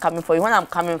feds are coming for you, when I'm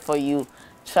coming for you,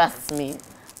 trust me,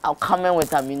 I'll come in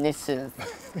with ammunition.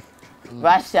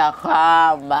 Russia,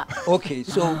 come. Okay,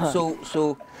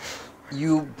 so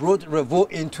you brought Revo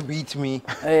in to meet me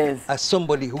as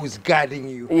somebody who is guarding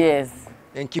you. Yes.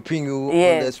 And keeping you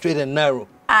on the straight and narrow.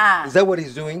 Is that what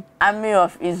he's doing? Army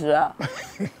of Israel.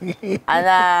 And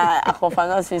I come from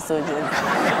not soldiers.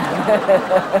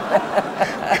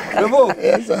 Revo,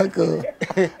 Yes, Uncle.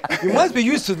 you must be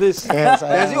used to this. Yes,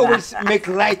 Does he always make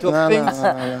light of things?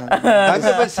 No. Have you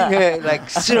ever seen her like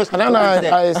seriously? No,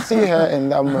 I see her in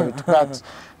that mood. But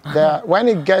when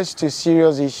it gets to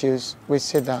serious issues, we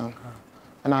sit down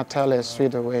and I tell her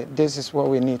straight away, this is what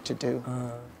we need to do.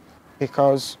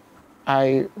 Because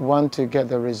I want to get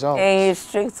the results. And he's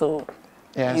strict, so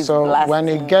yeah, so when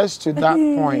it gets to that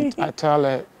point, I tell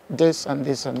her this and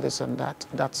this and this and that.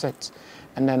 That's it.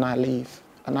 And then I leave.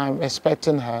 And I'm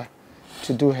expecting her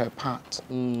to do her part.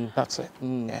 That's it.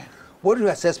 Yeah. What is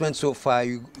your assessment so far?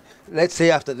 Let's say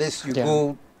after this you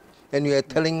go and you are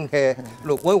telling her,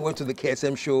 look, when we went to the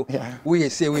KSM show, we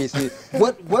say.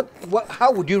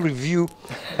 How would you review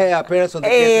her appearance on the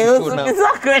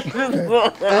KSM show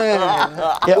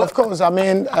now? Yeah, of course. I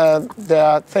mean, there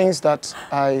are things that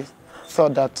I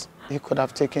thought that you could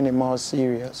have taken it more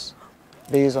serious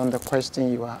based on the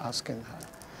question you are asking her.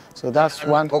 So that's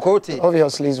one,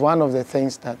 obviously, is one of the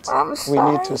things that we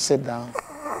need to sit down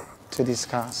to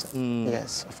discuss.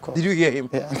 Yes, of course. Did you hear him?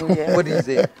 Yeah. What did he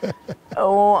say?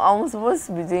 Oh, I'm supposed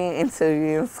to be doing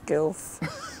interviewing skills.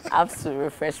 I have to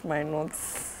refresh my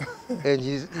notes. And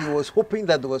he was hoping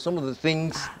that there were some of the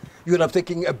things you would have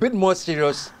taken a bit more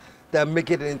serious than make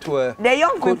it into a... The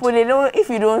young people, they don't, if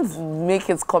you don't make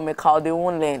it comical, they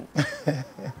won't learn.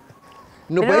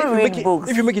 No, They but don't read books.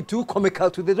 if you make it too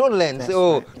comical, too, they don't learn. Say,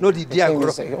 oh, no, the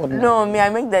diagram. No, me, I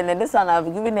make them. This one,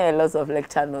 I've given her a lot of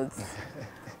lecture notes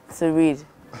to read.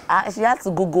 She has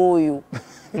to Google you.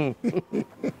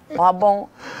 Wabong.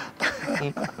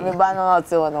 Me ba no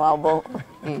out on wabong.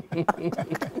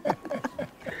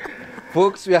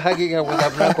 Folks, we are hanging out with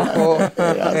Abena KorKor.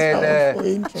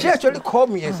 And she actually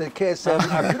called me and said,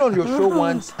 KSM, I've been on your show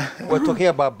once. We're talking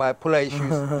about bipolar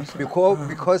issues.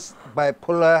 Because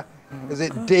bipolar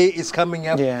day is coming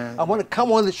up. Yeah. I want to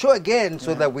come on the show again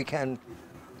so that we can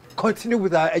continue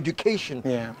with our education.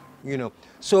 Yeah. You know.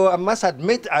 So I must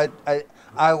admit,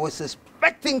 I was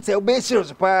expecting to be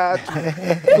serious because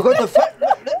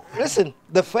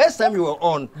the first time you were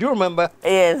on, do you remember?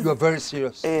 Yes. You were very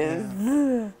serious.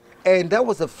 Yes. And that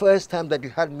was the first time that you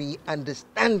had me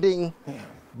understanding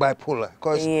bipolar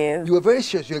because you were very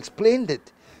serious. You explained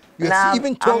it. You now,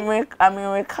 even told I'm in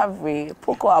recovery,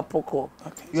 poco a poco.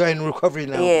 Okay. You are in recovery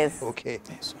now? Yes. Okay.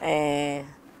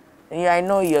 Yeah, I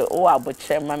know you're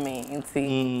about mommy.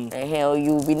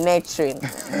 You'll be nurturing.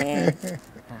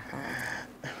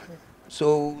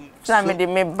 So I mean,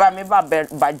 me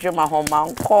my home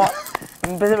and call.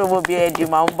 Will be a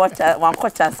demand, but one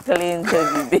coach has clean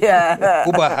to be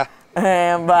Uba.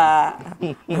 I'm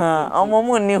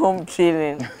home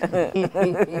training.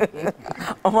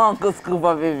 I'm Uncle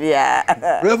Scuba baby.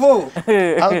 Bravo.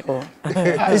 Uncle.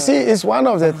 You see, it's one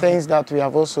of the things that we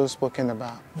have also spoken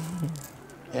about.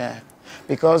 Yeah.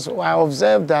 Because I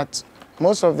observed that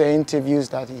most of the interviews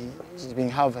that he's been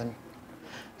having,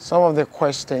 some of the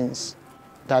questions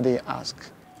that they ask,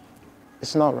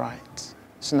 it's not right.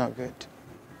 It's not good.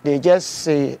 They just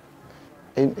say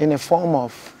in a form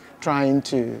of trying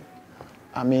to,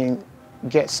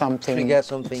 get something.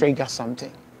 Trigger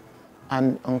something.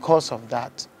 And on course of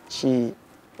that, she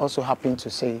also happened to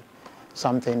say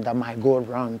something that might go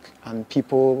wrong and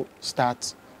people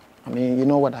start, you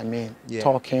know what I mean,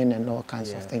 talking and all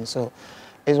kinds of things. So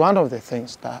it's one of the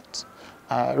things that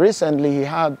recently he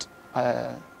had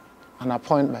an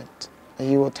appointment.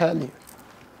 He will tell you.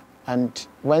 And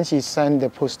when she sent the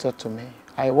poster to me,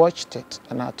 I watched it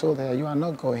and I told her, you are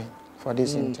not going for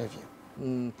this interview.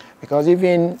 Because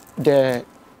even the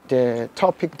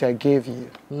topic they gave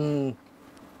you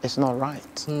is not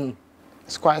right.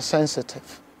 It's quite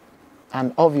sensitive.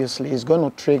 And obviously it's going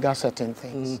to trigger certain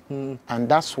things. And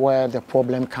that's where the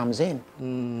problem comes in.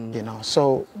 You know.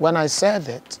 So when I said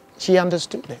it, she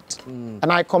understood it.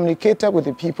 And I communicated with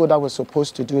the people that were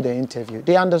supposed to do the interview.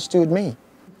 They understood me.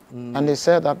 And they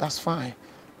said that that's fine.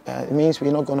 It means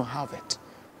we're not going to have it.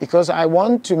 Because I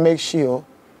want to make sure,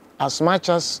 as much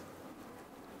as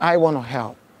I want to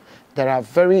help, there are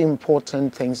very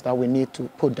important things that we need to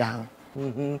put down.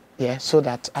 Yeah, so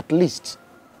that at least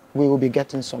we will be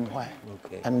getting somewhere.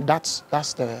 Okay. And that's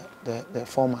the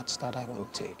formats that I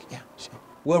want to take. Yeah, sure.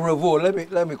 Well, Revo,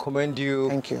 let me commend you.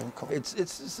 Thank you, Uncle.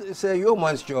 It's a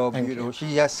yeoman's job. Thank you know, you.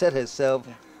 she has said herself,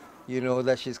 you know,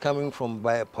 that she's coming from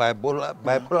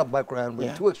bipolar background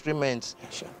with two extreme ends. Yeah,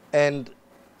 sure. And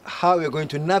how we're going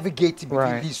to navigate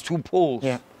between these two poles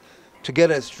to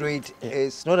get us straight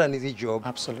is not an easy job.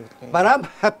 Absolutely. But I'm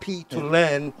happy to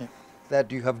learn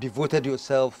that you have devoted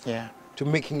yourself to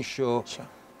making sure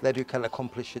that you can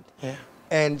accomplish it. Yeah.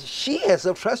 And she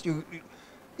herself trusts you.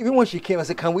 Even when she came, I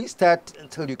said, can we start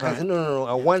until you can? I said, no,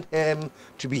 I want him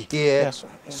to be here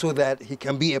so that he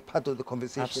can be a part of the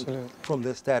conversation from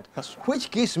the start.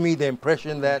 Which gives me the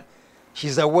impression that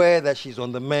she's aware that she's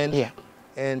on the mend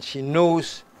and she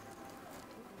knows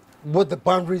what the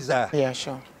boundaries are. Yeah,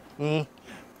 sure.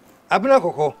 Abena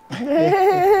KorKor.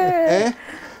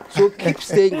 So keep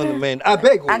staying on the mend. I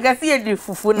beg you. I can see the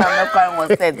fufu na mekwa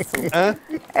was said so.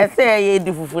 I say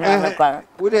the fufu na mekwa.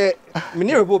 With the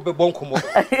mineral be bon komo.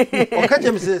 O ka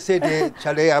jem say the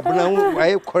chale Abena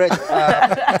I correct.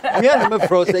 Me and me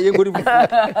fro say you go to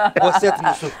was set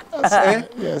no so.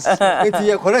 Yes. It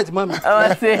you correct mama.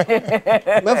 What say?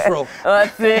 Me fro. What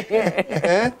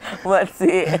say? What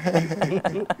say?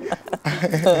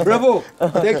 Bravo.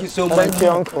 Thank you so much. Thank you,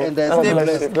 Uncle. And stay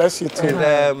blessed. Bless you too.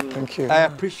 And, thank you. I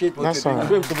appreciate what you're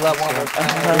doing. Thank you,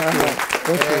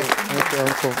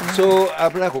 Uncle. So,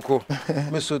 Abena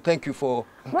KorKor, Mister, thank you for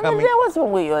coming. What's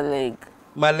wrong with your leg?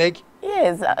 My leg?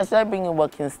 Yes, should I bring a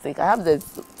walking stick? I have the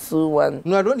 2-1.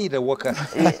 No, I don't need a walker.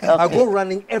 Okay. I go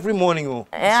running every morning. Oh.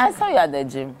 Yeah, I saw you at the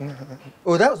gym.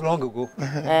 Oh, that was long ago.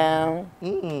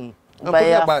 But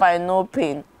you're fine, no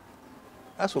pain.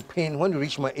 That's what pain when you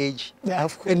reach my age. Yeah,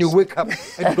 of course. And you wake up and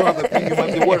you don't have a pain, you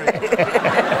might be worried.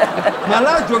 My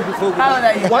last joke before. How old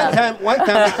are you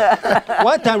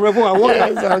One time, Revo, I woke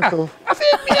up. Exactly. I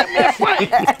said, me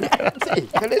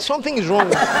fine. Say, something is wrong.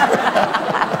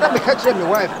 Let me catch my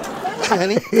wife.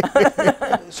 Honey,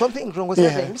 something is wrong with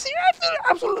that. See, I feel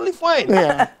absolutely fine.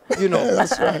 Yeah. You know,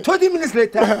 That's right. 20 minutes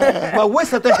later, my waist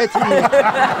started hurting me.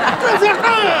 I said,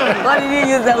 What did you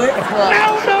use the weight for?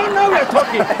 Now we're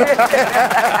talking.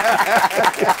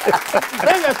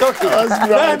 Now we're talking.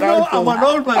 Now I know I'm an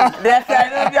old man. There's a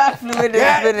fluid in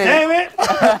Damn it.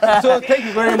 So thank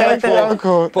you very much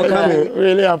for coming.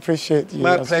 Really appreciate you.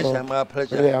 My as pleasure, well. my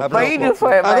pleasure. Really But you do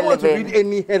for a I don't want to read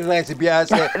any headlines.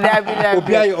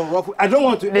 I don't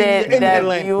want to read any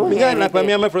headlines.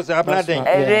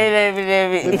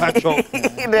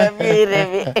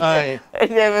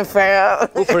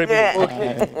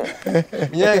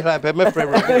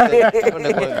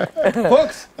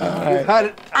 Folks, we've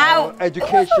had our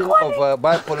education of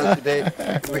bipolar today.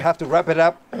 We have to wrap it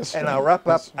up, and I'll wrap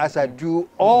up as I do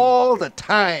all the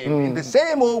time in the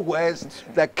same old words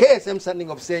that KSM standing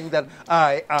up saying that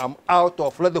I am out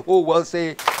of. Let the whole world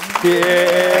say,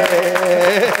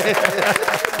 yeah.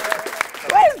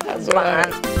 Where's this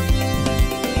man?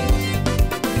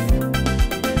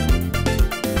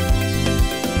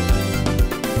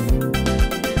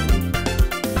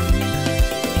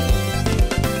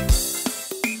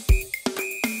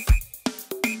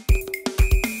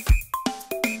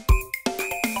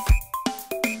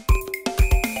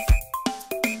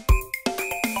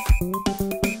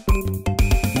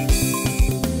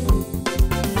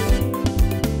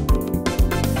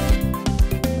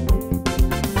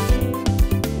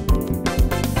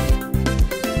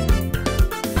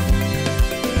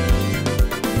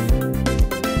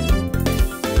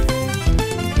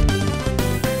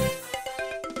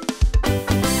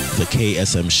 The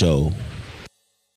KSM Show.